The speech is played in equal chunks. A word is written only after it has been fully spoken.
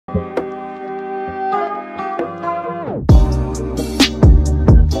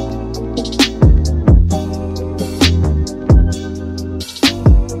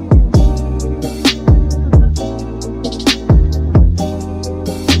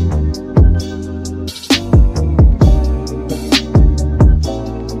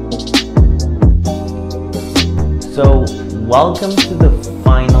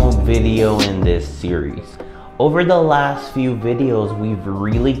video in this series. Over the last few videos, we've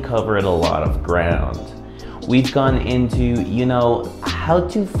really covered a lot of ground. We've gone into, how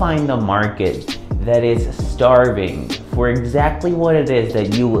to find a market that is starving for exactly what it is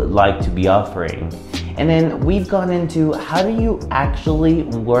that you would like to be offering. And then we've gone into how do you actually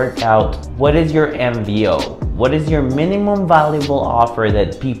work out what is your MVO? What is your minimum valuable offer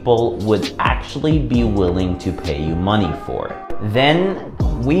that people would actually be willing to pay you money for? Then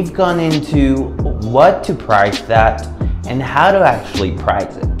we've gone into what to price that and how to actually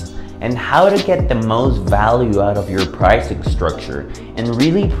price it, and how to get the most value out of your pricing structure and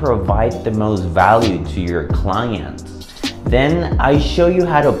really provide the most value to your clients. Then I show you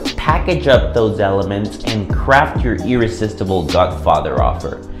how to package up those elements and craft your irresistible Godfather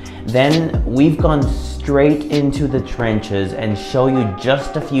offer. Then we've gone straight into the trenches and show you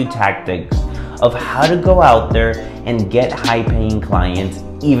just a few tactics of how to go out there and get high-paying clients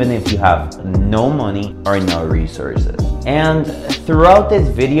even if you have no money or no resources. And throughout this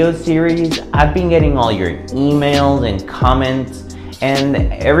video series, I've been getting all your emails and comments, and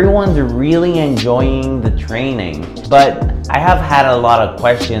everyone's really enjoying the training. But I have had a lot of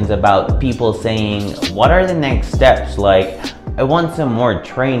questions about people saying, what are the next steps? Like, I want some more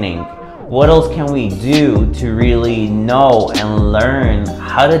training. What else can we do to really know and learn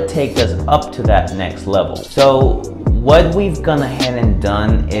how to take us up to that next level? So what we've gone ahead and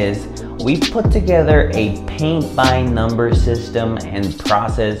done is we've put together a paint by number system and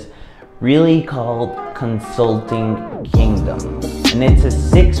process really called Consulting Kingdom. And it's a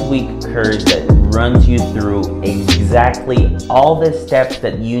 6-week course that runs you through exactly all the steps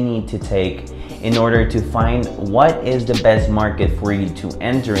that you need to take in order to find what is the best market for you to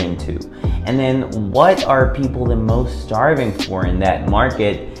enter into. And then what are people the most starving for in that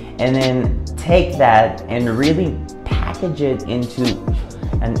market, and then take that and really package it into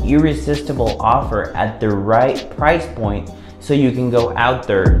an irresistible offer at the right price point so you can go out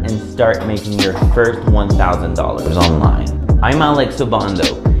there and start making your first $1,000 online. I'm Alex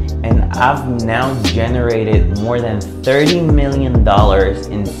Obando, and I've now generated more than $30 million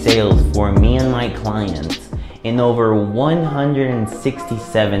in sales for me and my clients in over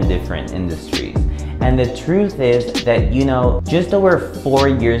 167 different industries. And the truth is that, just over 4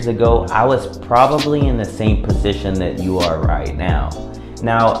 years ago, I was probably in the same position that you are right now.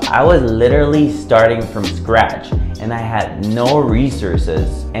 Now, I was literally starting from scratch and I had no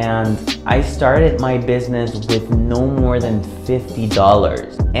resources, and I started my business with no more than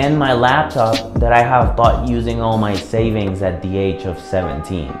 $50 and my laptop that I have bought using all my savings at the age of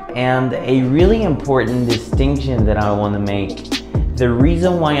 17. And a really important distinction that I want to make, the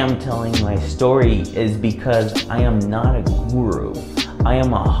reason why I'm telling my story is because I am not a guru. I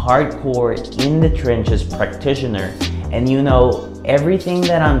am a hardcore in the trenches practitioner, and everything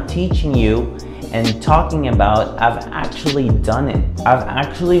that I'm teaching you and talking about, I've actually done it. I've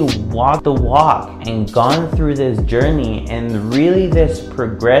actually walked the walk and gone through this journey, and really this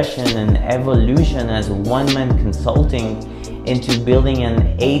progression and evolution as one-man consulting into building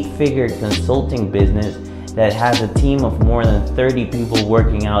an 8-figure consulting business that has a team of more than 30 people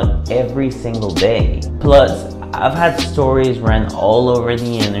working out every single day. Plus, I've had stories run all over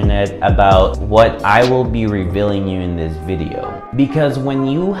the internet about what I will be revealing you in this video. Because when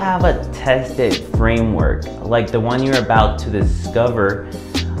you have a tested framework like the one you're about to discover,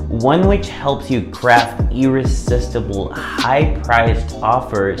 one which helps you craft irresistible, high-priced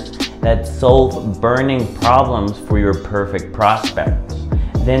offers that solve burning problems for your perfect prospects,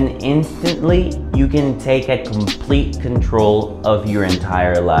 then instantly you can take a complete control of your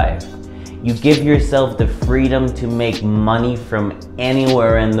entire life. You give yourself the freedom to make money from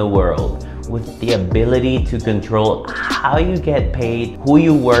anywhere in the world, with the ability to control how you get paid, who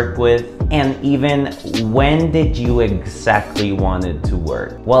you work with, and even when did you exactly want it to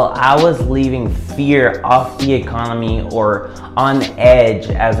work. While I was leaving fear off the economy or on edge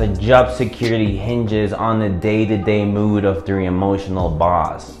as a job security hinges on the day-to-day mood of their emotional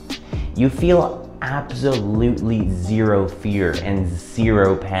boss, you feel absolutely zero fear and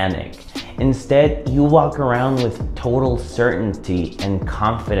zero panic. Instead, you walk around with total certainty and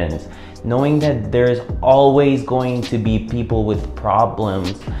confidence, knowing that there's always going to be people with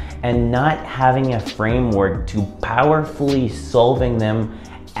problems, and not having a framework to powerfully solving them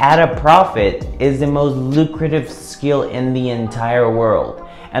at a profit is the most lucrative skill in the entire world.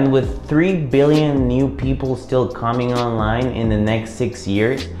 And with 3 billion new people still coming online in the next 6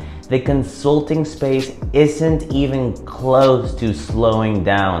 years, the consulting space isn't even close to slowing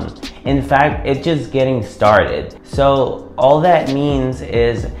down. In fact, it's just getting started. So all that means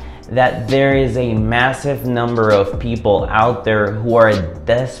is that there is a massive number of people out there who are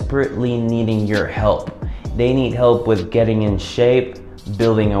desperately needing your help. They need help with getting in shape,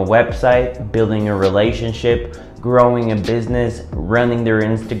 building a website, building a relationship, growing a business, running their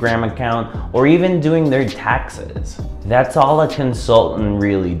Instagram account, or even doing their taxes. That's all a consultant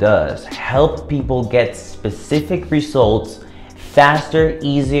really does. Help people get specific results faster,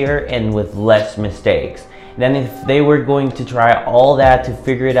 easier, and with less mistakes than if they were going to try all that to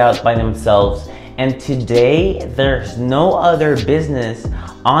figure it out by themselves. And today, there's no other business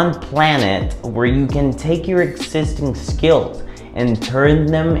on planet where you can take your existing skills and turn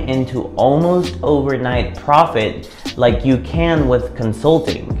them into almost overnight profit like you can with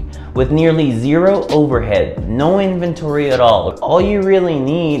consulting. With nearly zero overhead, no inventory at all. All you really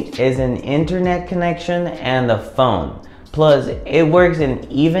need is an internet connection and a phone. Plus, it works in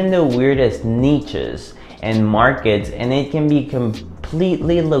even the weirdest niches and markets, and it can be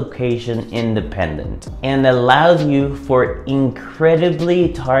completely location independent and allows you for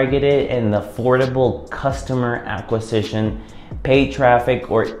incredibly targeted and affordable customer acquisition, paid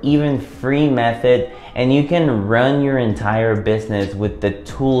traffic, or even free method, and you can run your entire business with the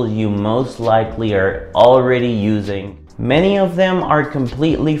tools you most likely are already using. Many of them are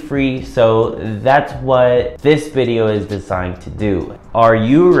completely free, so that's what this video is designed to do. Are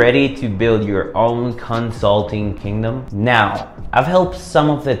you ready to build your own consulting kingdom? Now, I've helped some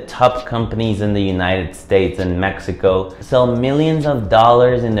of the top companies in the United States and Mexico sell millions of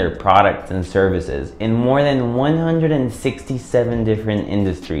dollars in their products and services in more than 167 different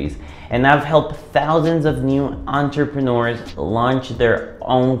industries. And I've helped thousands of new entrepreneurs launch their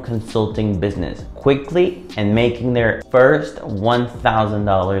own consulting business quickly and making their first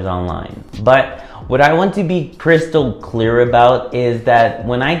 $1,000 online. But what I want to be crystal clear about is that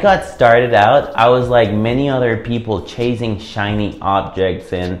when I got started out, I was like many other people chasing shiny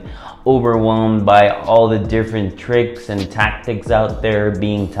objects and overwhelmed by all the different tricks and tactics out there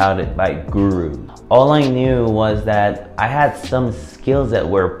being touted by gurus. All I knew was that I had some skills that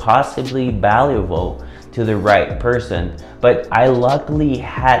were possibly valuable to the right person, but I luckily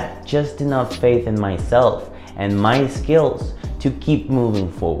had just enough faith in myself and my skills to keep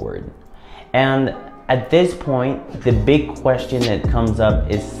moving forward. And at this point, the big question that comes up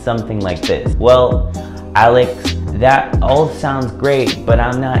is something like this. Well, Alex, that all sounds great, but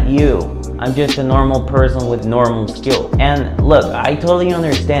I'm not you. I'm just a normal person with normal skills. And look, I totally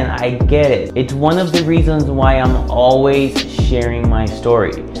understand, I get it. It's one of the reasons why I'm always sharing my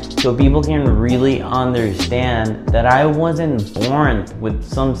story, so people can really understand that I wasn't born with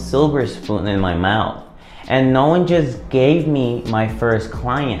some silver spoon in my mouth, and no one just gave me my first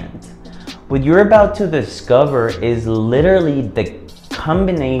client. What you're about to discover is literally the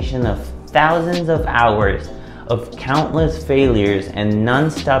combination of thousands of hours of countless failures and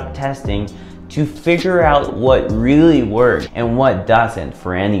non-stop testing to figure out what really works and what doesn't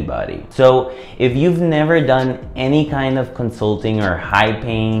for anybody. So if you've never done any kind of consulting or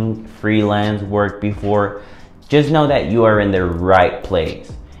high-paying freelance work before, just know that you are in the right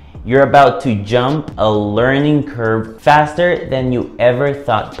place. You're about to jump a learning curve faster than you ever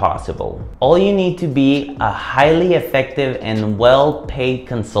thought possible. All you need to be a highly effective and well-paid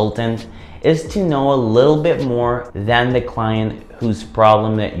consultant is to know a little bit more than the client whose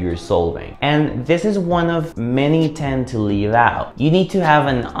problem that you're solving. And this is one of many tend to leave out. You need to have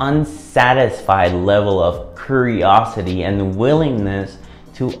an unsatisfied level of curiosity and willingness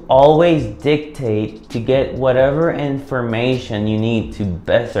to always dictate to get whatever information you need to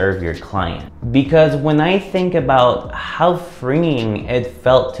best serve your client. Because when I think about how freeing it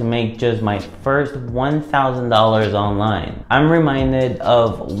felt to make just my first $1,000 online, I'm reminded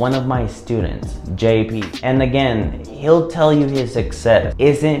of one of my students, JP. And again, he'll tell you his success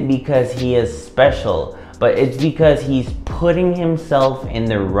isn't because he is special, but it's because he's putting himself in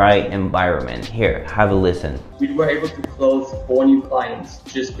the right environment. Here, have a listen. We were able to close 4 new clients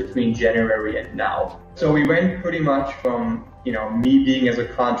just between January and now. So we went pretty much from, me being as a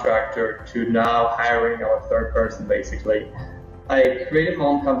contractor to now hiring our third person, basically. I created my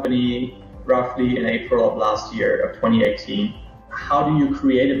own company roughly in April of last year, of 2018. How do you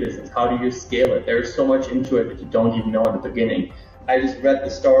create a business? How do you scale it? There's so much into it that you don't even know in the beginning. I just read the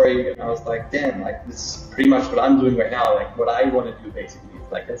story and I was like, damn, like this is pretty much what I'm doing right now, like what I want to do basically.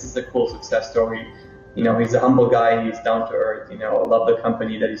 It's like, this is a cool success story. He's a humble guy, he's down to earth, I love the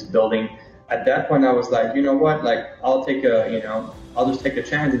company that he's building. At that point I was like, you know what, like I'll just take a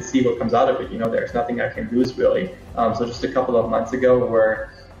chance and see what comes out of it. There's nothing I can lose really. So just a couple of months ago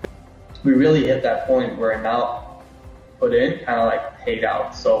where we really hit that point where now put in kind of like paid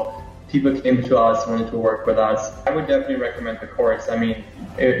out. So people came to us, wanted to work with us. I would definitely recommend the course. I mean,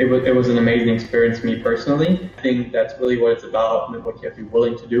 it was an amazing experience for me personally. I think that's really what it's about, and what you have to be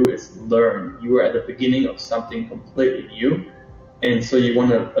willing to do is learn. You are at the beginning of something completely new, and so you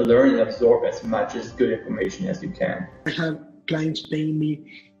want to learn and absorb as much as good information as you can. I have clients paying me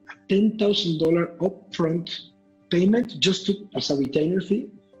a $10,000 upfront payment just as a retainer fee,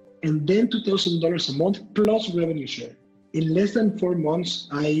 and then $2,000 a month plus revenue share. In less than 4 months,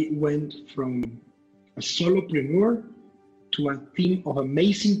 I went from a solopreneur to a team of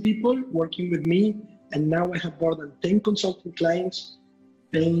amazing people working with me, and now I have more than 10 consulting clients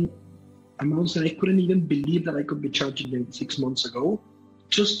paying amounts that I couldn't even believe that I could be charging them 6 months ago.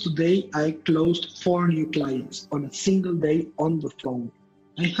 Just today, I closed 4 new clients on a single day on the phone.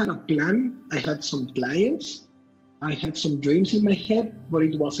 I had a plan, I had some clients, I had some dreams in my head, but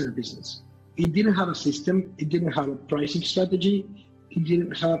it wasn't a business. It didn't have a system, it didn't have a pricing strategy, it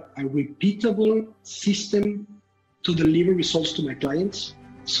didn't have a repeatable system to deliver results to my clients.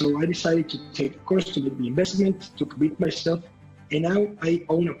 So I decided to take a course, to make the investment, to commit myself, and now I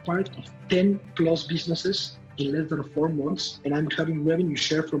own a part of 10 plus businesses in less than 4 months, and I'm having revenue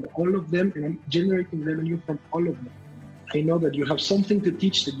share from all of them, and I'm generating revenue from all of them. I know that you have something to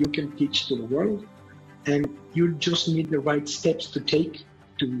teach that you can teach to the world, and you just need the right steps to take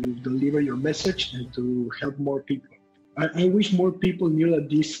to deliver your message and to help more people. I wish more people knew that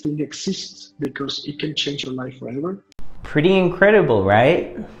this thing exists, because it can change your life forever. Pretty incredible,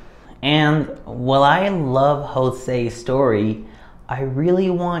 right? And while I love Jose's story, I really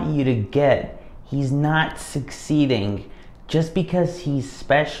want you to get he's not succeeding just because he's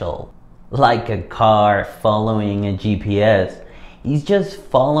special, like a car following a GPS. He's just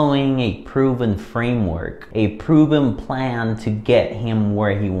following a proven framework, a proven plan to get him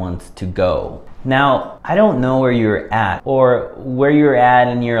where he wants to go. Now, I don't know where you're at or where you're at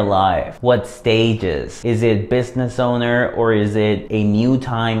in your life. What stages? Is it business owner or is it a new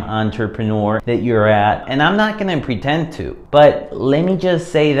time entrepreneur that you're at? And I'm not gonna pretend to, but let me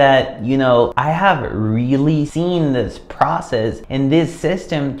just say that, you know, I have really seen this process and this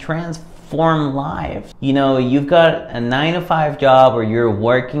system transform lives. You know, you've got a 9-to-5 job or you're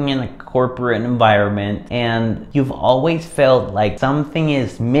working in a corporate environment and you've always felt like something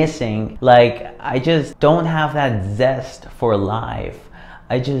is missing, like I just don't have that zest for life.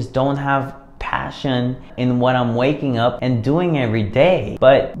 I just don't have passion in what I'm waking up and doing every day.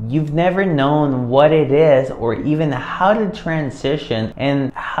 But you've never known what it is or even how to transition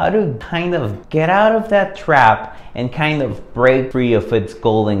and how to kind of get out of that trap and kind of break free of its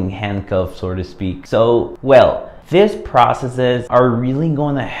golden handcuff, so to speak. So, well, these processes are really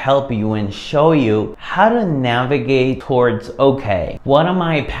going to help you and show you how to navigate towards, okay, what am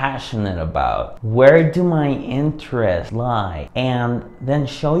I passionate about? Where do my interests lie? And then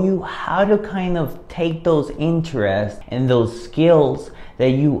show you how to kind of take those interests and those skills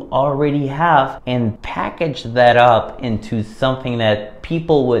that you already have and package that up into something that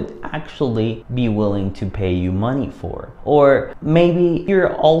people would actually be willing to pay you money for. Or maybe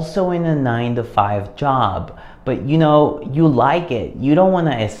you're also in a 9-to-5 job, but you know, you like it, you don't want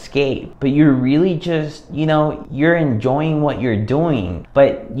to escape, but you're really just, you know, you're enjoying what you're doing,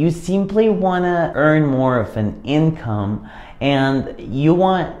 but you simply want to earn more of an income and you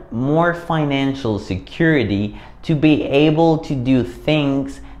want more financial security to be able to do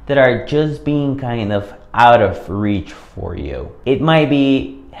things that are just being kind of out of reach for you. It might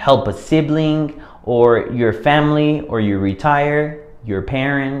be help a sibling or your family, or you retire, your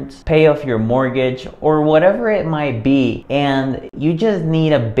parents, pay off your mortgage, or whatever it might be, and you just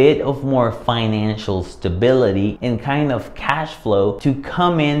need a bit of more financial stability and kind of cash flow to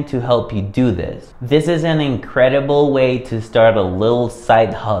come in to help you do this. This is an incredible way to start a little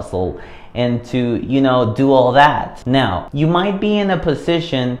side hustle and to, you know, do all that. Now, you might be in a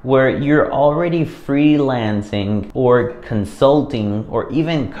position where you're already freelancing or consulting or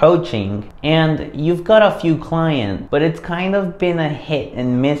even coaching and you've got a few clients, but it's kind of been a hit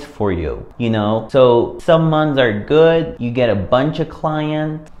and miss for you, you know? So some months are good, you get a bunch of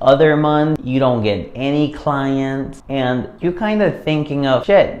clients, other months you don't get any clients, and you're kind of thinking of,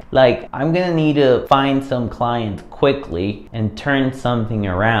 shit, like I'm gonna need to find some clients quickly and turn something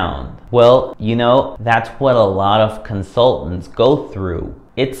around. Well, you know, that's what a lot of consultants go through.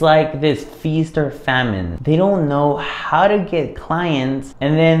 It's like this feast or famine. They don't know how to get clients,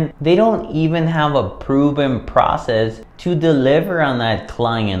 and then they don't even have a proven process to deliver on that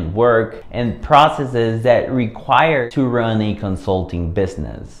client work and processes that require to run a consulting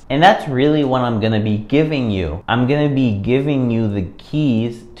business. And that's really what I'm gonna be giving you. I'm gonna be giving you the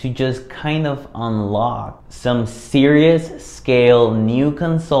keys to just kind of unlock some serious scale new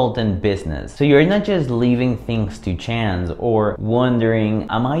consultant business. So you're not just leaving things to chance or wondering,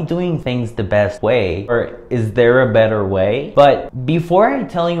 am I doing things the best way or is there a better way? But before I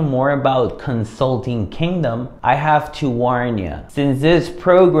tell you more about Consulting Kingdom, I have to warn you. Since this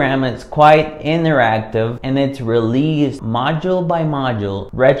program is quite interactive and it's released module by module,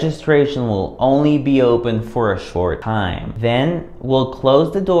 registration will only be open for a short time. Then we'll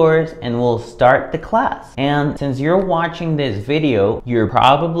close the doors and we'll start the class. And since you're watching this video, you're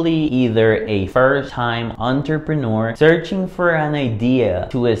probably either a first-time entrepreneur searching for an idea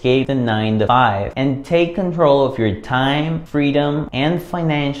to escape the 9-to-5 and take control of your time, freedom, and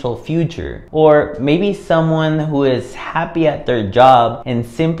financial future. Or maybe someone who is happy at their job and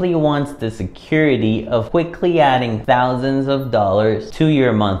simply wants the security of quickly adding thousands of dollars to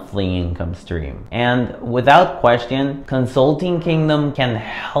your monthly income stream. And without question, Consulting Kingdom can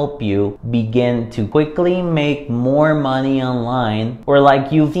help you begin to quickly make more money online, or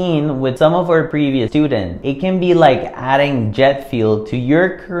like you've seen with some of our previous students, it can be like adding jet fuel to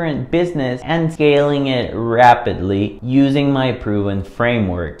your current business and scaling it rapidly using my proven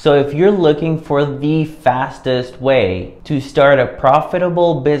framework. So if you're looking for the fastest way to start a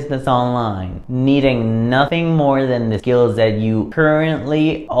profitable business online, needing nothing more than the skills that you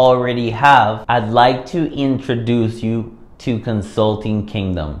currently already have, I'd like to introduce you to Consulting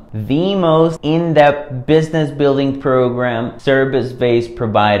Kingdom, the most in-depth business building program service-based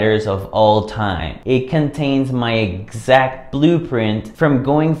providers of all time. It contains my exact blueprint from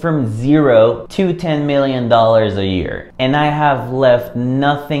going from 0 to $10 million a year. And I have left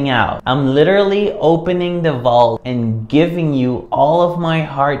nothing out. I'm literally opening the vault and giving you all of my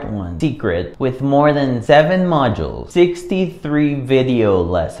hard-won secret with more than 7 modules, 63 video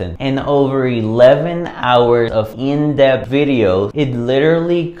lessons, and over 11 hours of in-depth videos. It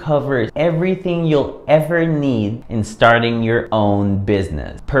literally covers everything you'll ever need in starting your own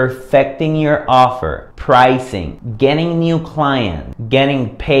business. Perfecting your offer, pricing, getting new clients,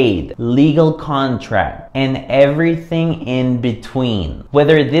 getting paid, legal contract, and everything in between.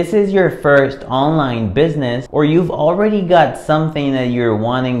 Whether this is your first online business or you've already got something that you're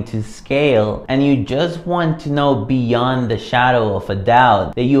wanting to scale and you just want to know beyond the shadow of a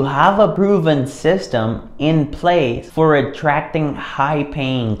doubt that you have a proven system in place for attracting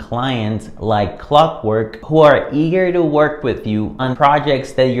high-paying clients like clockwork who are eager to work with you on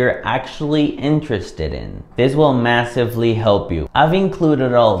projects that you're actually interested in. This will massively help you. I've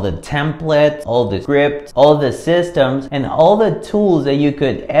included all the templates, all the scripts, all the systems, and all the tools that you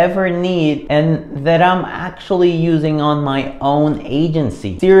could ever need and that I'm actually using on my own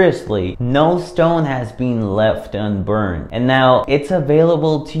agency. Seriously, no stone has been left urburned. And now it's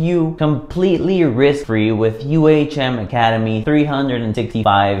available to you completely risk-free with UHM Academy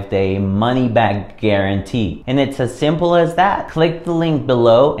 365-day money-back guarantee. And it's as simple as that. Click the link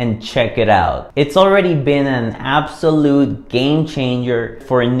below and check it out. It's already been an absolute game changer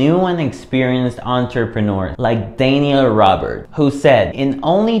for new and experienced entrepreneurs like Daniel Robert, who said, in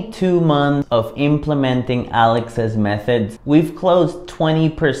only 2 months of implementing Alex's methods, we've closed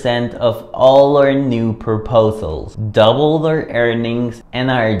 20% of all our new proposals, doubled our earnings, and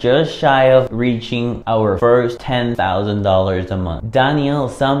are just shy of reaching our first $10,000 a month. Danielle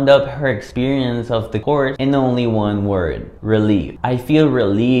summed up her experience of the course in only one word: relief. I feel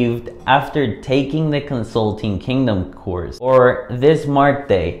relieved after taking the Consulting Kingdom course, or this Mark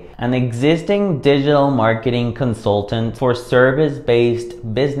Day, an existing digital marketing consultant for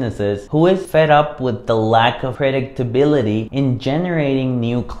service-based businesses who is fed up with the lack of predictability in generating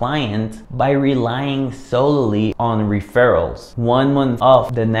new clients by relying solely on referrals. 1 month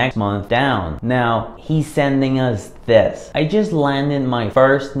up, the next month down. Now, he's sending us this. I just landed my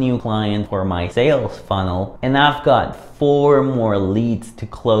first new client for my sales funnel, and I've got 4 more leads to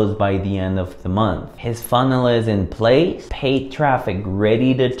close by the end of the month. His funnel is in place, paid traffic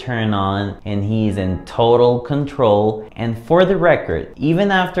ready to turn on, and he's in total control. And for the record,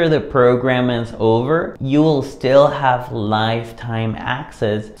 even after the program is over, you will still have lifetime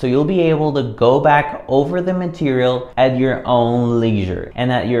access, so you'll be able to go back over the material at your own leisure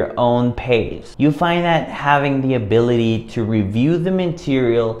and at your own pace. You find that having the ability to review the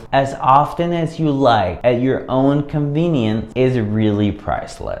material as often as you like at your own convenience is really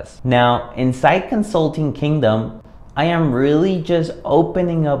priceless. Now, inside Consulting Kingdom, I am really just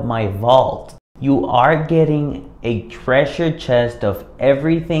opening up my vault. You are getting a treasure chest of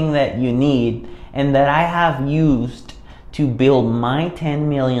everything that you need and that I have used to build my $10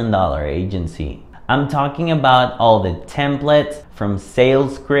 million agency. I'm talking about all the templates, from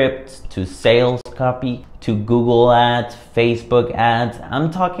sales scripts to sales copy to Google ads, Facebook ads. I'm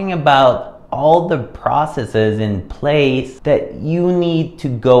talking about all the processes in place that you need to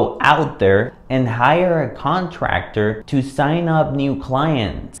go out there and hire a contractor to sign up new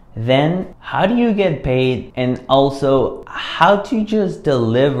clients. Then, how do you get paid? And also, how to just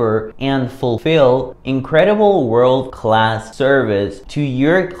deliver and fulfill incredible world-class service to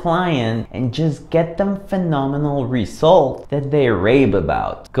your client and just get them phenomenal results that they rave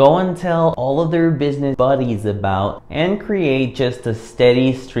about. Go and tell all of their business buddies about, and create just a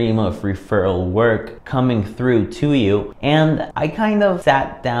steady stream of referral work coming through to you. And I kind of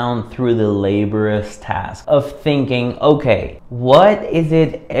sat down through the laborious task of thinking, okay, what is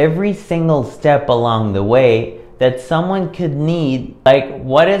it every single step along the way that someone could need? Like,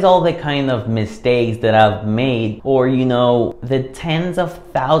 what is all the kind of mistakes that I've made, or the tens of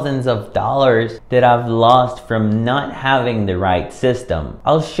thousands of dollars that I've lost from not having the right system?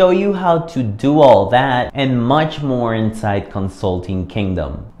 I'll show you how to do all that and much more inside Consulting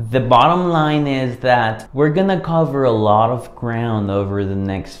Kingdom. The bottom line is that we're gonna cover a lot of ground over the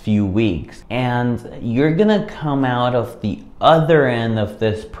next few weeks, and you're gonna come out of the other end of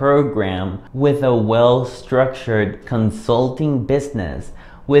this program with a well-structured consulting business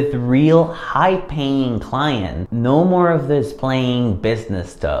with real high-paying clients. No more of this playing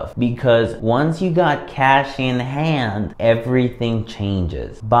business stuff, because once you got cash in hand, everything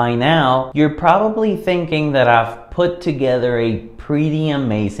changes. By now, you're probably thinking that I've put together a pretty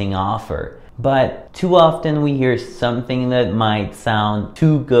amazing offer. But too often we hear something that might sound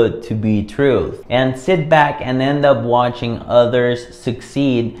too good to be true and sit back and end up watching others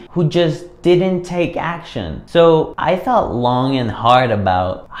succeed who just didn't take action. So I thought long and hard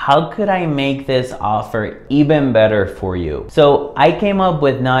about how could I make this offer even better for you. So I came up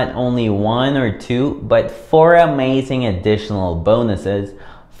with not only 1 or 2, but 4 amazing additional bonuses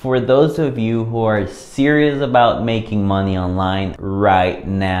for those of you who are serious about making money online right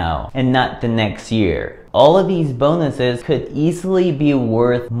now and not the next year. All of these bonuses could easily be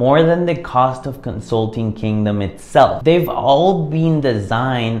worth more than the cost of Consulting Kingdom itself. They've all been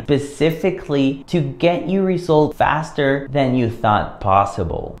designed specifically to get you results faster than you thought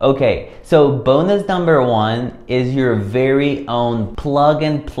possible. Okay, so bonus number 1 is your very own plug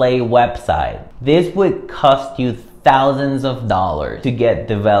and play website. This would cost you thousands of dollars to get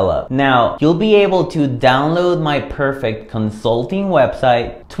developed. Now, you'll be able to download my perfect consulting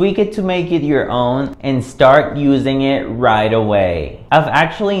website, tweak it to make it your own, and start using it right away. I've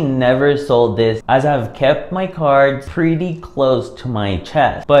actually never sold this, as I've kept my cards pretty close to my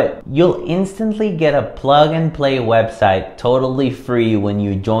chest, but you'll instantly get a plug and play website totally free when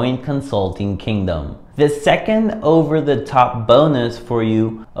you join Consulting Kingdom. The second over-the-top bonus for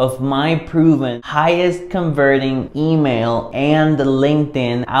you of my proven highest converting email and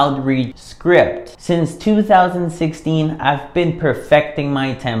LinkedIn outreach script. Since 2016, I've been perfecting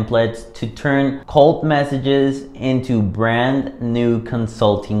my templates to turn cold messages into brand new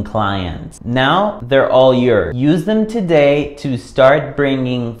consulting clients. Now they're all yours. Use them today to start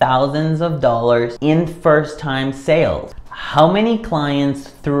bringing thousands of dollars in first-time sales. How many clients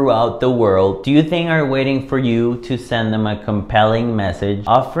throughout the world do you think are waiting for you to send them a compelling message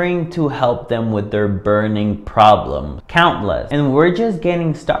offering to help them with their burning problems? Countless. And we're just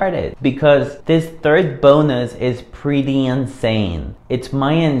getting started, because this third bonus is pretty insane. It's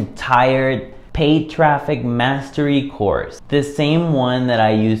my entire paid traffic mastery course, the same one that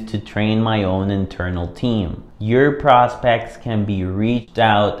I use to train my own internal team. Your prospects can be reached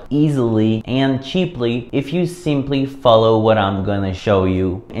out easily and cheaply if you simply follow what I'm gonna show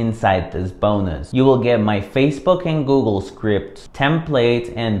you inside this bonus. You will get my Facebook and Google scripts,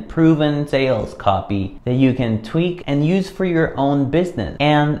 templates, and proven sales copy that you can tweak and use for your own business.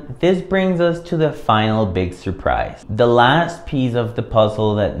 And this brings us to the final big surprise, the last piece of the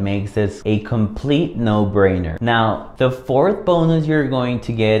puzzle that makes this a complete no-brainer. Now, the fourth bonus you're going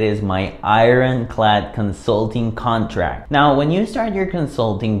to get is my ironclad consulting contract. Now, when you start your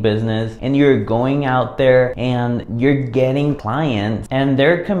consulting business and you're going out there and you're getting clients and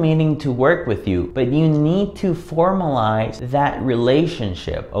they're committing to work with you, but you need to formalize that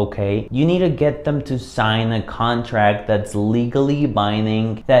relationship, okay? You need to get them to sign a contract that's legally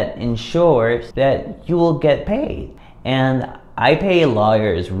binding, that ensures that you will get paid. And I pay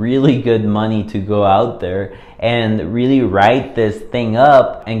lawyers really good money to go out there and really write this thing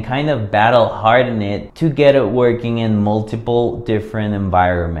up and kind of battle harden it to get it working in multiple different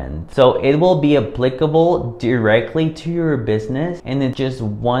environments. So it will be applicable directly to your business, and it's just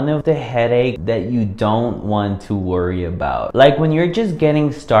one of the headaches that you don't want to worry about. Like when you're just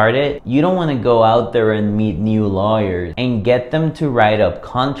getting started, you don't want to go out there and meet new lawyers and get them to write up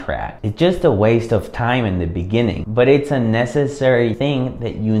contracts. It's just a waste of time in the beginning, but it's a necessary thing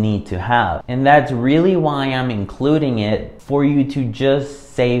that you need to have. And that's really why I'm including it, for you to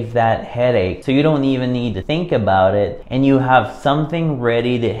just save that headache, so you don't even need to think about it and you have something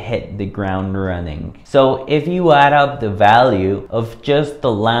ready to hit the ground running. So if you add up the value of just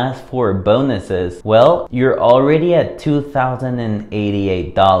the last 4 bonuses, well, you're already at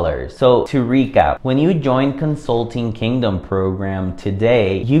 $2,088. So to recap, when you join Consulting Kingdom program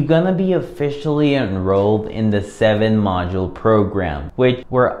today, you're gonna be officially enrolled in the 7-module program,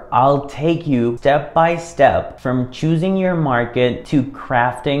 where I'll take you step by step from choosing your market to crafting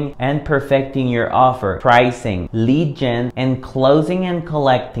and perfecting your offer, pricing, lead gen, and closing and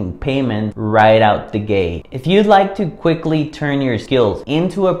collecting payment right out the gate. If you'd like to quickly turn your skills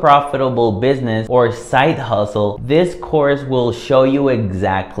into a profitable business or side hustle, this course will show you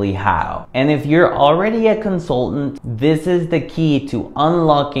exactly how. And if you're already a consultant, this is the key to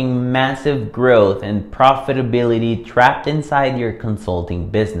unlocking massive growth and profitability trapped inside your consulting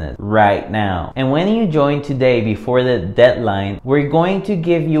business right now. And when you join today before the deadline, we're going to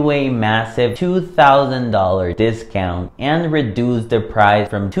give you a massive $2,000 discount and reduce the price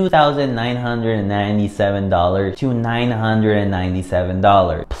from $2,997 to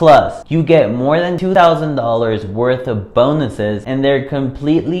 $997. Plus, you get more than $2,000 worth of bonuses, and they're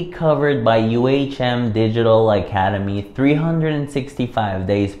completely covered by UHM Digital Academy 365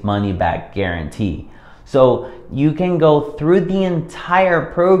 days money back guarantee. So you can go through the entire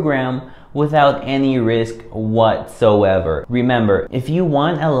program without any risk whatsoever. Remember, if you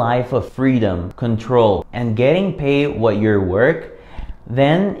want a life of freedom, control, and getting paid what you're worth,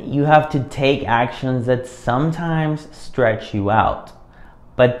 then you have to take actions that sometimes stretch you out.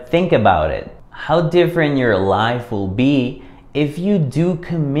 But think about it. How different your life will be if you do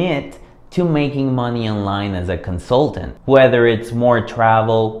commit to making money online as a consultant. Whether it's more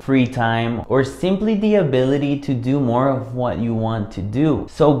travel, free time, or simply the ability to do more of what you want to do.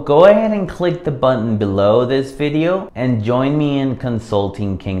 So go ahead and click the button below this video and join me in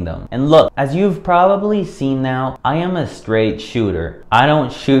Consulting Kingdom. And look, as you've probably seen now, I am a straight shooter. I don't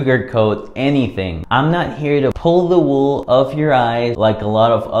sugarcoat anything. I'm not here to pull the wool off your eyes like a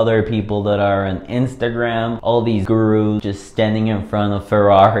lot of other people that are on Instagram, all these gurus just standing in front of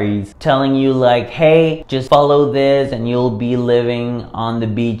Ferraris, telling you like, hey, just follow this and you'll be living on the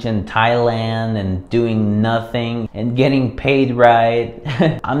beach in Thailand and doing nothing and getting paid right.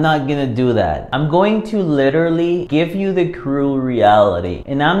 I'm not gonna do that. I'm going to literally give you the cruel reality.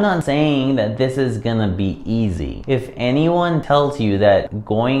 And I'm not saying that this is gonna be easy. If anyone tells you that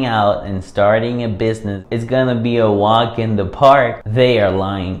going out and starting a business is gonna be a walk in the park, they are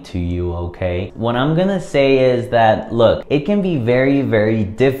lying to you, okay? What I'm gonna say is that, look, it can be very, very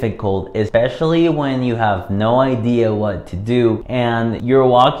difficult, especially when you have no idea what to do and you're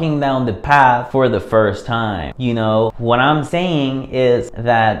walking down the path for the first time. You know, what I'm saying is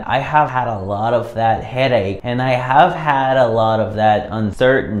that I have had a lot of that headache and I have had a lot of that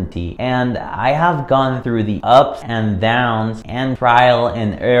uncertainty, and I have gone through the ups and downs and trial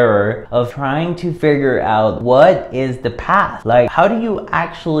and error of trying to figure out what is the path. Like, how do you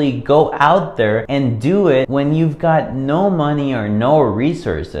actually go out there and do it when you've got no money or no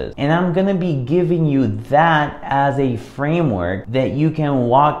resources? And I'm gonna be giving you that as a framework that you can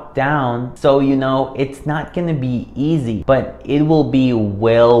walk down, so you know it's not gonna be easy, but it will be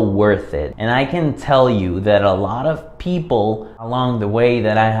well worth it. And I can tell you that a lot of people along the way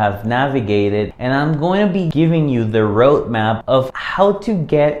that I have navigated, and I'm going to be giving you the roadmap of how to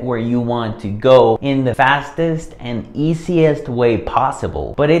get where you want to go in the fastest and easiest way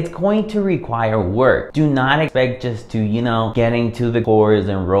possible. But it's going to require work. Do not expect just to, you know, get into the course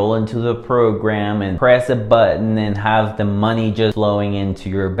and roll into the program and press a button and have the money just flowing into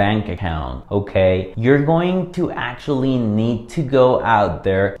your bank account, okay? You're going to actually need to go out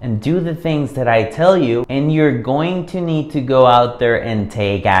there and do the things that I tell you, and you're going to need to go out there and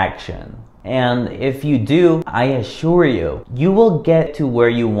take action. And if you do, I assure you, you will get to where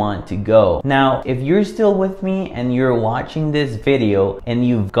you want to go. Now, if you're still with me and you're watching this video and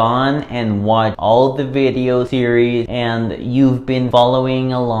you've gone and watched all the video series and you've been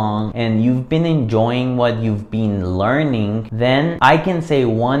following along and you've been enjoying what you've been learning, then I can say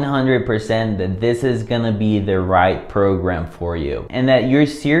 100% that this is gonna be the right program for you and that you're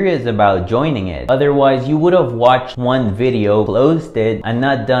serious about joining it. Otherwise, you would have watched one video, closed it, and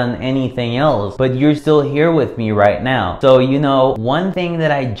not done anything else, but you're still here with me right now. So, you know, one thing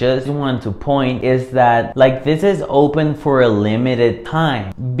that I just want to point is that, like, this is open for a limited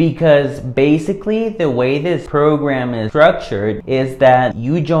time, because basically the way this program is structured is that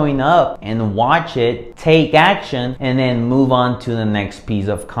you join up and watch it, take action, and then move on to the next piece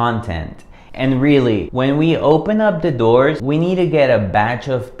of content. And really, when we open up the doors, we need to get a batch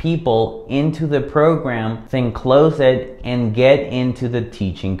of people into the program, then close it and get into the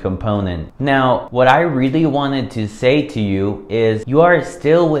teaching component. Now, what I really wanted to say to you is you are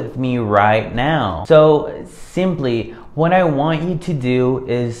still with me right now. So simply, what I want you to do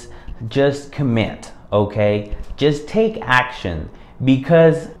is just commit, okay? Just take action,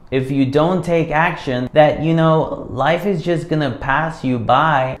 because if you don't take action, that, you know, life is just gonna pass you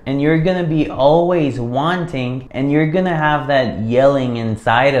by and you're gonna be always wanting, and you're gonna have that yelling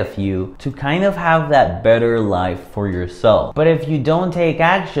inside of you to kind of have that better life for yourself. But if you don't take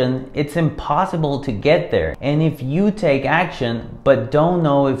action, it's impossible to get there. And if you take action but don't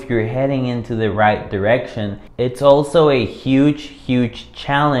know if you're heading into the right direction, it's also a huge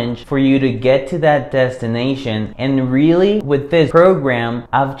challenge for you to get to that destination. And really, with this program,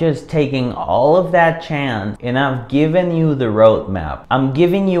 I've just taking all of that chance and I've given you the roadmap. I'm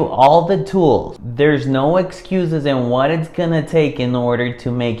giving you all the tools. There's no excuses in what it's gonna take in order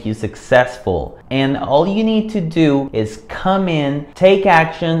to make you successful. And all you need to do is come in, take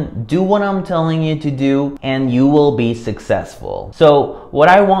action, do what I'm telling you to do, and you will be successful. So what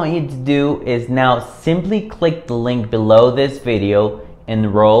I want you to do is now simply click the link below this video,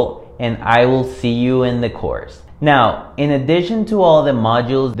 enroll, and I will see you in the course. Now, in addition to all the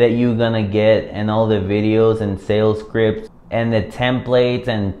modules that you're gonna get and all the videos and sales scripts and the templates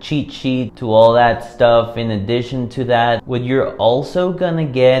and cheat sheet to all that stuff, in addition to that, what you're also gonna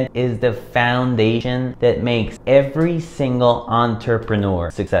get is the foundation that makes every single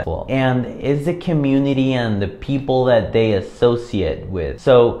entrepreneur successful, and is the community and the people that they associate with.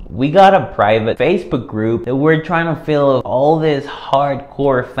 So we got a private Facebook group that we're trying to fill with all these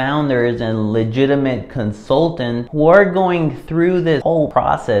hardcore founders and legitimate consultants who are going through this whole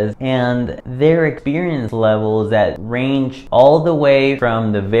process, and their experience levels that range all the way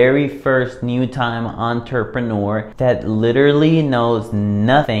from the very first new time entrepreneur that literally knows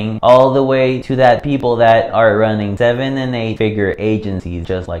nothing, all the way to that people that are running 7 and 8 figure agencies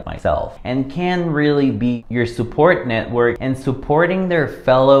just like myself, and can really be your support network and supporting their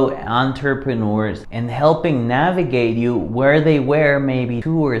fellow entrepreneurs and helping navigate you where they were maybe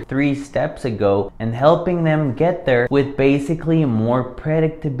 2 or 3 steps ago, and helping them get there with basically more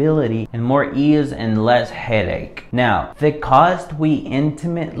predictability and more ease and less headache. Now, the cost we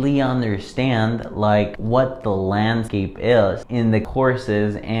intimately understand, like what the landscape is in the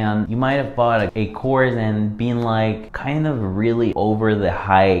courses, and you might have bought a course and been like kind of really over the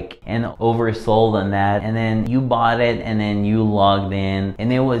hike and oversold on that, and then you bought it and then you logged in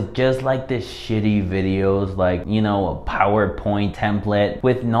and it was just like this shitty videos, like, you know, a PowerPoint template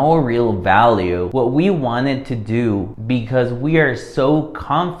with no real value. What we wanted to do, because we are so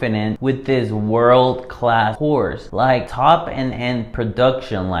confident with this world-class course, like top and end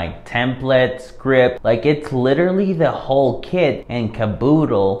production, like template, script, like it's literally the whole kit and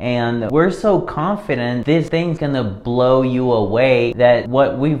caboodle, and we're so confident this thing's gonna blow you away that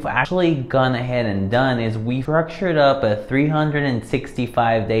what we've actually gone ahead and done is we structured up a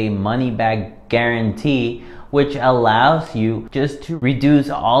 365-day money-back guarantee, which allows you just to reduce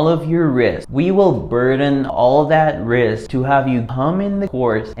all of your risk. We will burden all that risk to have you come in the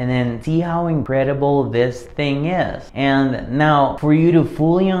course and then see how incredible this thing is. And now, for you to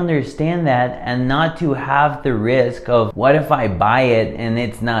fully understand that and not to have the risk of what if I buy it and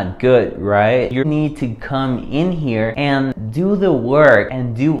it's not good, right? You need to come in here and do the work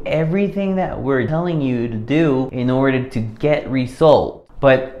and do everything that we're telling you to do in order to get results.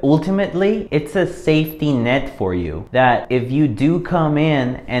 But ultimately, it's a safety net for you that if you do come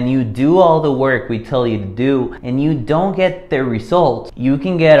in and you do all the work we tell you to do and you don't get the results, you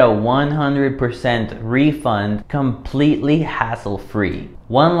can get a 100% refund completely hassle-free.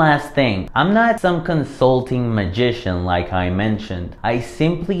 One last thing, I'm not some consulting magician like I mentioned. I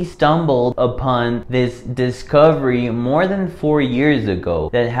simply stumbled upon this discovery more than 4 years ago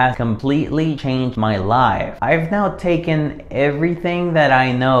that has completely changed my life. I've now taken everything that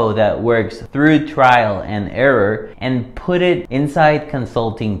I know that works through trial and error and put it inside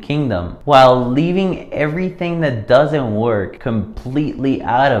Consulting Kingdom, while leaving everything that doesn't work completely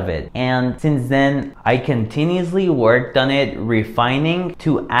out of it. And since then, I continuously worked on it, refining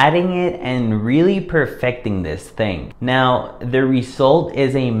to adding it and really perfecting this thing. Now, the result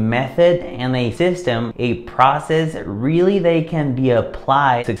is a method and a system, a process really they can be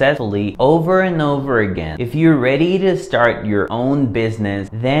applied successfully over and over again. If you're ready to start your own business,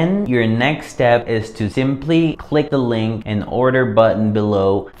 then your next step is to simply click the link and order button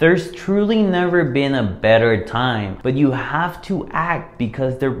below. There's truly never been a better time, but you have to act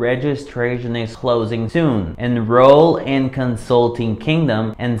because the registration is closing soon. Enroll in Consulting Kingdom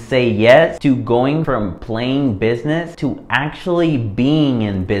and say yes to going from playing business to actually being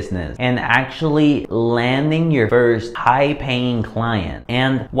in business and actually landing your first high-paying client.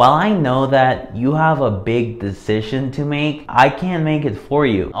 And while I know that you have a big decision to make, I can't make it for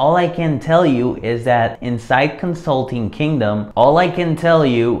you. All I can tell you is that inside Consulting Kingdom, all I can tell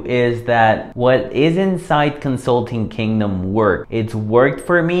you is that what is inside Consulting Kingdom works. It's worked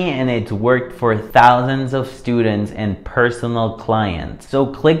for me and it's worked for thousands of students and personal clients. So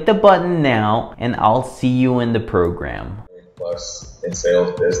click the button now and I'll see you in the program. Plus in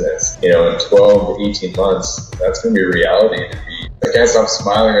sales business, in 12 to 18 months, that's going to be a reality. I can't stop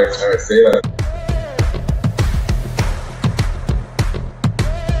smiling every time I say that.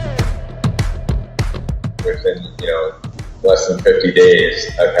 Within, less than 50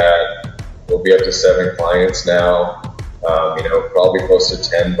 days, we'll be up to 7 clients now, probably close to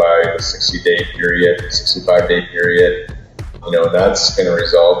 10 by the 60-day period, 65-day period. That's going to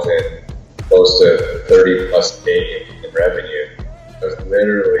result in close to 30+K in revenue. I was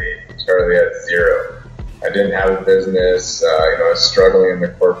literally Charlie at zero. I didn't have a business. I was struggling in the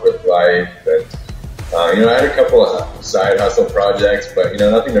corporate life, and I had a couple of side hustle projects, but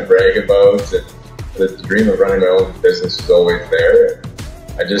nothing to brag about. And the dream of running my own business was always there.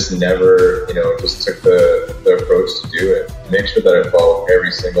 And I just never, just took the approach to do it. Make sure that I follow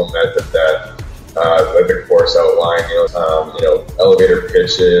every single method that the course outlined, elevator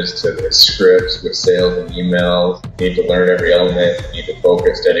pitches to the scripts with sales and emails. You need to learn every element, you need to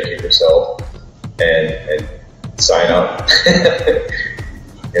focus, dedicate yourself, and sign up.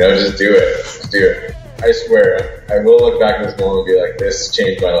 Just do it. Just do it. I swear, I will look back at this moment and be like, this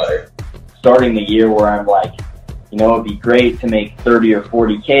changed my life. Starting the year where I'm like, it'd be great to make 30 or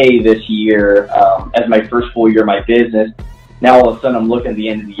 40K this year as my first full year of my business. Now all of a sudden I'm looking at the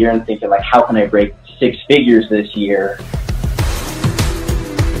end of the year and thinking like, how can I break 6 figures this year?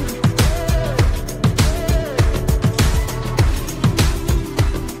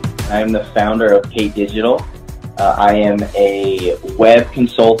 I am the founder of Pay Digital. I am a web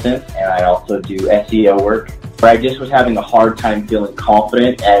consultant and I also do SEO work. I just was having a hard time feeling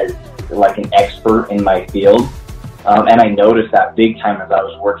confident as like an expert in my field. And I noticed that big time as I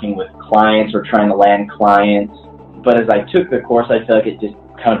was working with clients or trying to land clients. But as I took the course, I feel like it just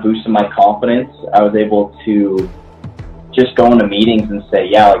kind of boosted my confidence. I was able to just go into meetings and say,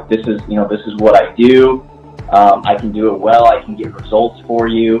 yeah, like this is what I do. I can do it well. I can get results for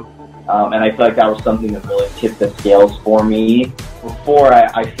you. And I feel like that was something that really tipped the scales for me. Before,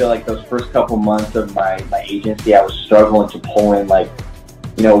 I feel like those first couple months of my agency, I was struggling to pull in like,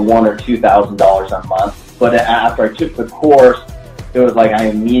 $1,000 or $2,000 a month. But after I took the course, it was like I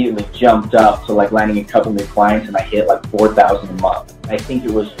immediately jumped up to like landing a couple new clients and I hit like $4,000 a month. I think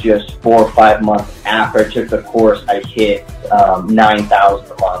it was just 4 or 5 months after I took the course, I hit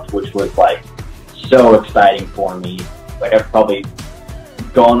 $9,000 a month, which was like so exciting for me. Like I've probably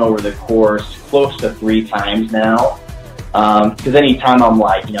gone over the course close to 3 times now. Because anytime I'm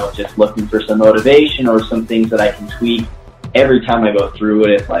like, just looking for some motivation or some things that I can tweak, every time I go through it,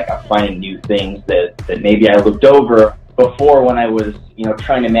 it's like I'm finding new things that maybe I looked over before when I was,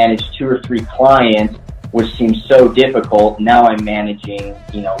 trying to manage 2 or 3 clients, which seems so difficult. Now I'm managing,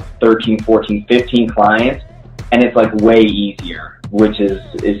 13, 14, 15 clients, and it's like way easier, which is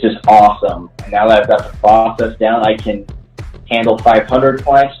just awesome. And now that I've got the process down, I can handle 500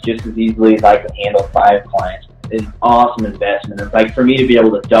 clients just as easily as I can handle 5 clients. It's an awesome investment. It's like for me to be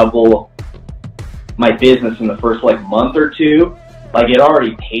able to double my business in the first like month or 2, like it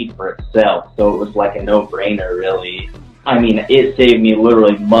already paid for itself. So it was like a no-brainer really. I mean, it saved me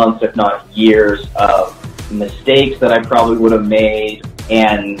literally months, if not years of mistakes that I probably would have made.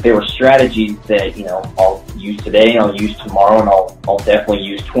 And there were strategies that, I'll use today and I'll use tomorrow and I'll definitely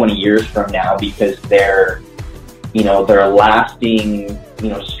use 20 years from now, because they're lasting,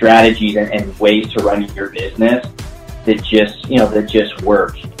 strategies and ways to run your business that just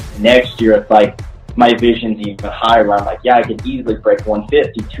work. Next year, it's like my vision's even higher, where I'm like, yeah, I could easily break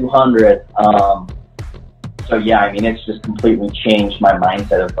 150, 200. So yeah, I mean, it's just completely changed my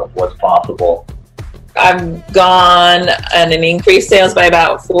mindset of what's possible. I've gone and increased sales by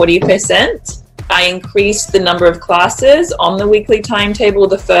about 40%. I increased the number of classes on the weekly timetable,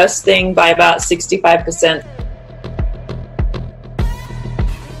 the first thing, by about 65%.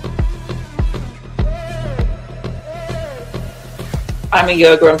 I'm a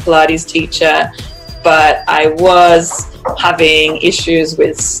yoga and Pilates teacher, but I was having issues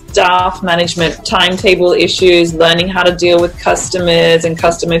with staff management, timetable issues, learning how to deal with customers and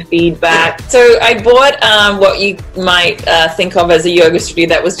customer feedback. So I bought what you might think of as a yoga studio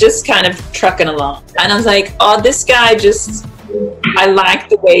that was just kind of trucking along. And I was like, oh, this guy I liked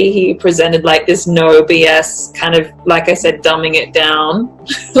the way he presented, like this no BS kind of, like I said, dumbing it down.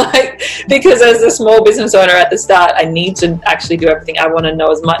 Because as a small business owner at the start, I need to actually do everything. I want to know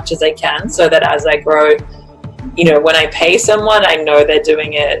as much as I can, so that as I grow, when I pay someone, I know they're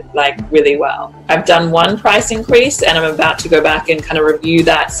doing it really well. I've done one price increase, and I'm about to go back and kind of review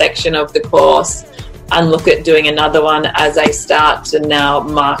that section of the course and look at doing another one as I start to now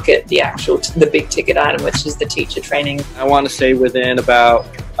market the big ticket item, which is the teacher training. I want to say within about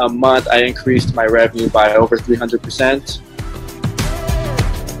a month, I increased my revenue by over 300%.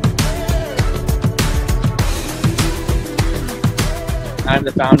 I'm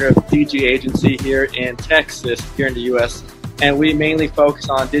the founder of DG Agency here in Texas, here in the US, and we mainly focus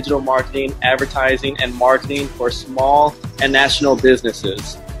on digital marketing, advertising, and marketing for small and national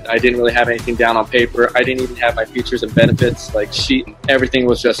businesses. I didn't really have anything down on paper. I didn't even have my features and benefits sheet. Everything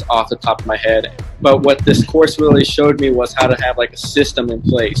was just off the top of my head. But what this course really showed me was how to have a system in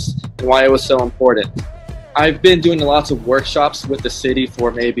place and why it was so important. I've been doing lots of workshops with the city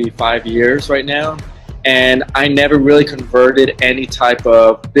for maybe 5 years right now, and I never really converted any type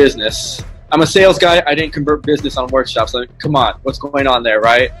of business. I'm a sales guy. I didn't convert business on workshops. Come on, what's going on there,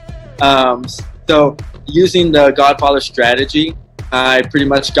 right? So using the Godfather strategy, I pretty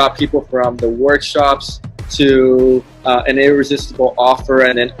much got people from the workshops to an irresistible offer,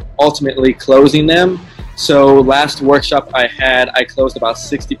 and then ultimately closing them. So last workshop I had, I closed about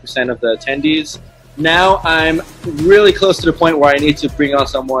 60% of the attendees. Now I'm really close to the point where I need to bring on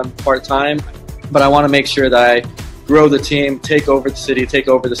someone part-time, but I want to make sure that I grow the team, take over the city, take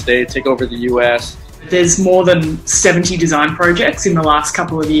over the state, take over the US. There's more than 70 design projects in the last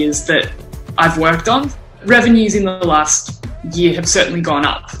couple of years that I've worked on. Revenues in the last year have certainly gone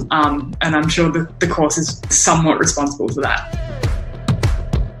up, and I'm sure the course is somewhat responsible for that.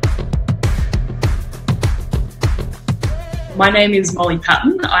 My name is Molly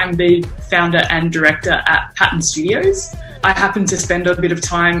Patton. I'm the founder and director at Patton Studios. I happen to spend a bit of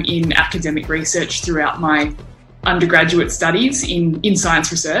time in academic research throughout my undergraduate studies in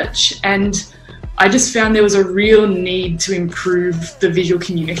science research, and I just found there was a real need to improve the visual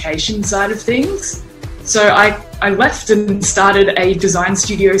communication side of things. So I left and started a design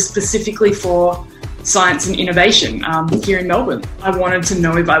studio specifically for science and innovation here in Melbourne. I wanted to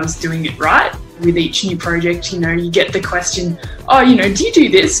know if I was doing it right. With each new project, you get the question, oh, do you do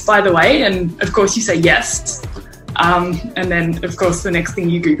this, by the way? And of course you say yes. And then of course the next thing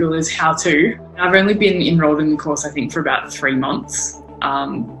you Google is how to. I've only been enrolled in the course, I think, for about 3 months.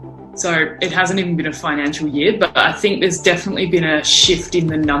 So it hasn't even been a financial year, but I think there's definitely been a shift in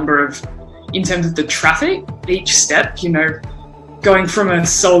the in terms of the traffic. Each step, going from a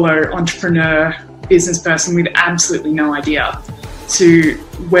solo entrepreneur business person with absolutely no idea to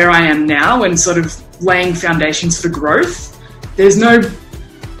where I am now and sort of laying foundations for growth. There's no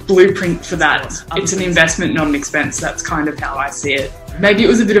blueprint for that. It's an investment, not an expense. That's kind of how I see it. Maybe it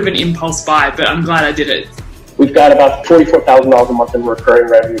was a bit of an impulse buy, but I'm glad I did it. We've got about $44,000 a month in recurring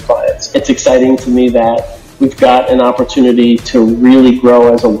revenue clients. It's exciting to me that we've got an opportunity to really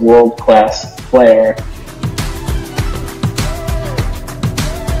grow as a world-class player.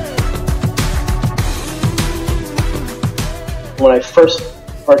 When I first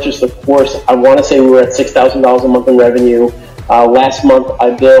purchased the course, I want to say we were at $6,000 a month in revenue. Last month,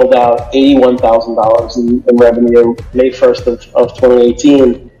 I billed out $81,000 in revenue, May 1st of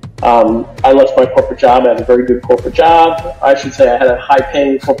 2018. I left my corporate job. I had a very good corporate job. I should say I had a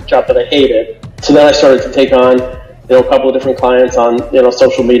high-paying corporate job that I hated. So then I started to take on, a couple of different clients on,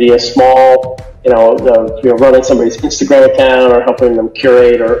 social media, small, running somebody's Instagram account or helping them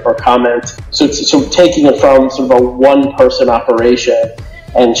curate or comment. So taking it from sort of a one-person operation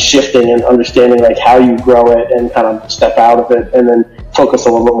and shifting and understanding like how you grow it and kind of step out of it and then focus a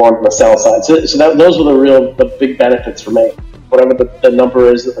little bit more on the sales side. So those were the big benefits for me. Whatever the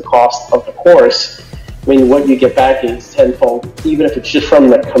number is of the cost of the course, I mean, what you get back is tenfold, even if it's just from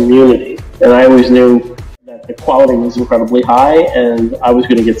the community. And I always knew that the quality was incredibly high and I was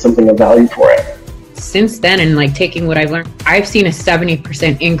going to get something of value for it. Since then, and like taking what I've learned, I've seen a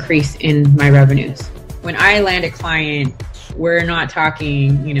 70% increase in my revenues. When I land a client, we're not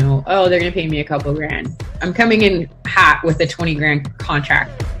talking, you know, oh, they're going to pay me a couple grand. I'm coming in hot with a 20 grand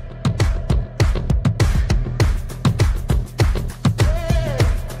contract.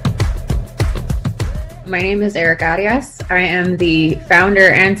 My name is Eric Arias. I am the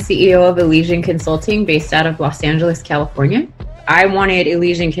founder and CEO of Elysian Consulting based out of Los Angeles, California. I wanted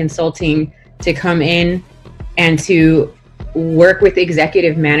Elysian Consulting to come in and to work with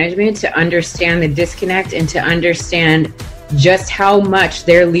executive management to understand the disconnect and to understand just how much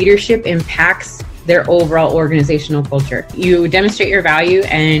their leadership impacts their overall organizational culture. You demonstrate your value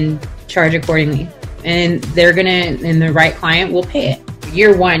and charge accordingly, and they're gonna, and the right client will pay it.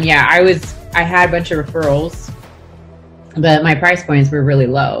 Year one, yeah, I had a bunch of referrals, but my price points were really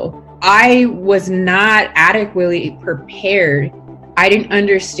low. I was not adequately prepared. I didn't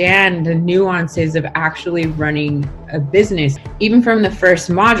understand the nuances of actually running a business. Even from the first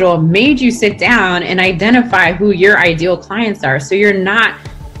module, made you sit down and identify who your ideal clients are. So you're not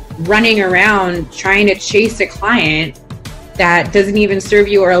running around trying to chase a client that doesn't even serve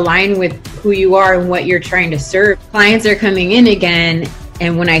you or align with who you are and what you're trying to serve. Clients are coming in again,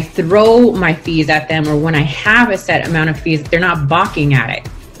 and when I throw my fees at them or when I have a set amount of fees, they're not balking at it.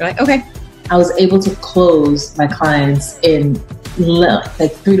 They're like, okay. I was able to close my clients in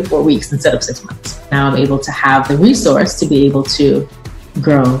like 3 to 4 weeks instead of 6 months. Now I'm able to have the resource to be able to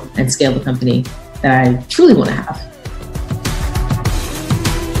grow and scale the company that I truly want to have.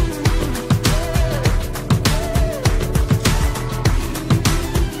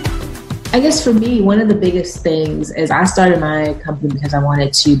 I guess for me, one of the biggest things is I started my company because I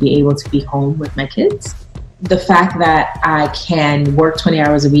wanted to be able to be home with my kids. The fact that I can work 20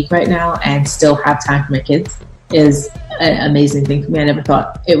 hours a week right now and still have time for my kids is an amazing thing for me. I never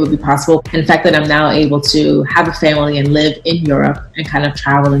thought it would be possible. And the fact that I'm now able to have a family and live in Europe and kind of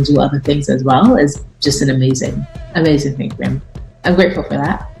travel and do other things as well is just an amazing thing for me. I'm grateful for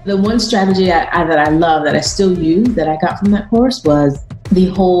that. The one strategy that I love that I still use that I got from that course was the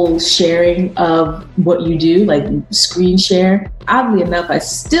whole sharing of what you do, like screen share. Oddly enough,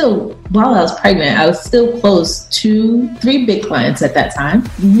 while I was pregnant, I was still close to 3 big clients at that time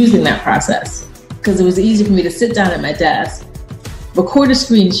using that process because it was easy for me to sit down at my desk, record a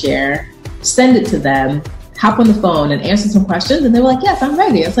screen share, send it to them, hop on the phone and answer some questions. And they were like, yes, I'm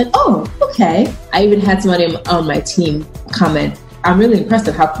ready. I was like, oh, okay. I even had somebody on my team comment, I'm really impressed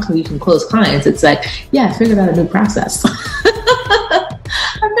at how quickly you can close clients. It's like, yeah, I figured out a new process.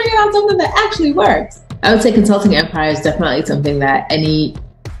 I figured out something that actually works. I would say consulting empire is definitely something that any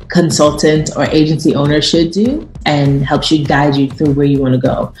consultant or agency owner should do and helps you guide you through where you want to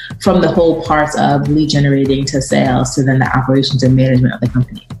go. From the whole parts of lead generating to sales to then the operations and management of the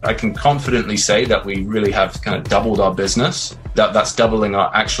company. I can confidently say that we really have kind of doubled our business. That's doubling our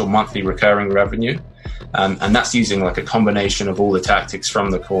actual monthly recurring revenue. And that's using like a combination of all the tactics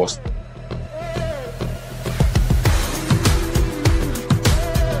from the course.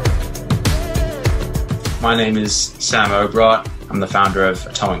 My name is Sam Obrart. I'm the founder of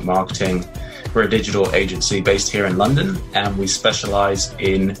Atomic Marketing. We're a digital agency based here in London, and we specialize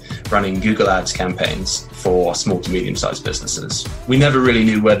in running Google Ads campaigns for small to medium-sized businesses. We never really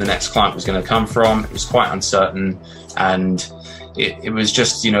knew where the next client was going to come from. It was quite uncertain, and it was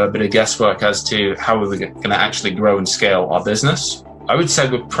just, a bit of guesswork as to how we were going to actually grow and scale our business. I would say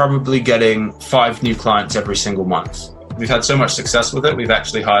we're probably getting 5 new clients every single month. We've had so much success with it. We've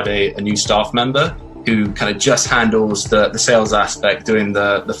actually hired a new staff member who kind of just handles the sales aspect, doing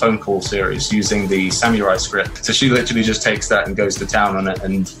the phone call series using the samurai script. So she literally just takes that and goes to town on it,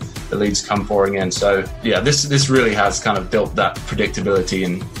 and the leads come pouring in. So yeah, this really has kind of built that predictability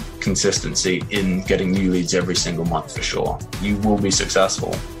and consistency in getting new leads every single month for sure. You will be successful.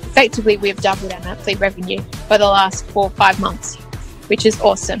 Effectively, we've doubled our monthly revenue for the last 4 or 5 months, which is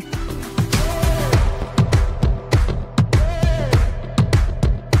awesome.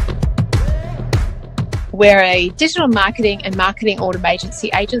 We're a digital marketing and marketing automation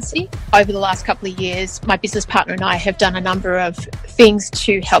agency. Over the last couple of years, my business partner and I have done a number of things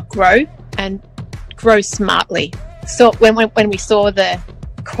to help grow and grow smartly. So when we saw the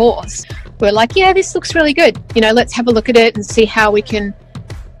course, we're like, yeah, this looks really good. Let's have a look at it and see how we can,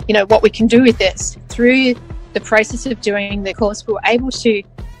 what we can do with this. Through the process of doing the course, we were able to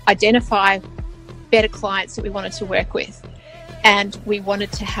identify better clients that we wanted to work with. And we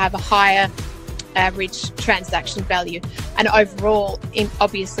wanted to have a higher average transaction value and overall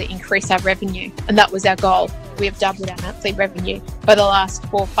obviously increase our revenue. And that was our goal. We have doubled our monthly revenue for the last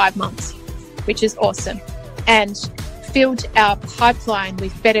 4 or 5 months, which is awesome. And filled our pipeline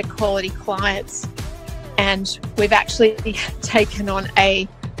with better quality clients. And we've actually taken on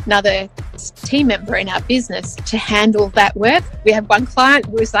another team member in our business to handle that work. We have one client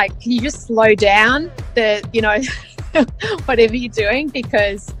who was like, can you just slow down whatever you're doing,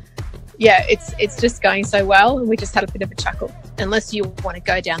 because it's just going so well. And we just had a bit of a chuckle. Unless you want to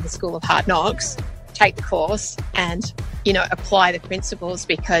go down the school of hard knocks, take the course and apply the principles,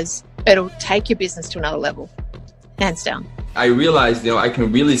 because it'll take your business to another level, hands down. I realized I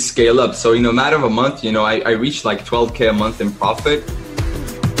can really scale up. So in a matter of a month, I reached like 12K a month in profit.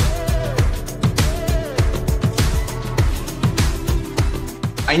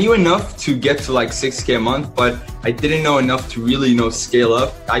 I knew enough to get to like 6K a month, but I didn't know enough to really scale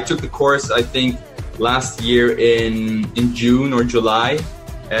up. I took the course, I think, last year in June or July.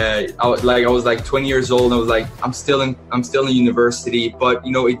 I was like 20 years old. And I was like, I'm still in university, but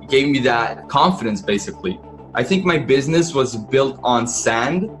it gave me that confidence basically. I think my business was built on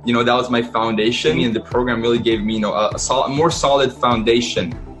sand. That was my foundation, and the program really gave me a more solid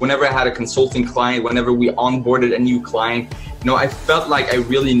foundation. Whenever I had a consulting client, whenever we onboarded a new client, I felt like I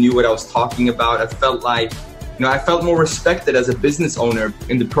really knew what I was talking about. I felt like, I felt more respected as a business owner.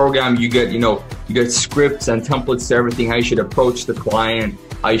 In the program, you get scripts and templates to everything, how you should approach the client,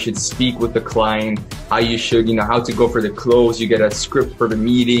 how you should speak with the client, how you should, how to go for the close. You get a script for the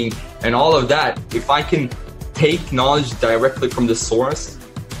meeting and all of that. If I can take knowledge directly from the source,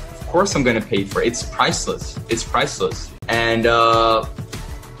 of course I'm going to pay for it. It's priceless. It's priceless. And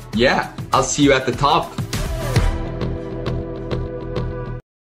yeah, I'll see you at the top.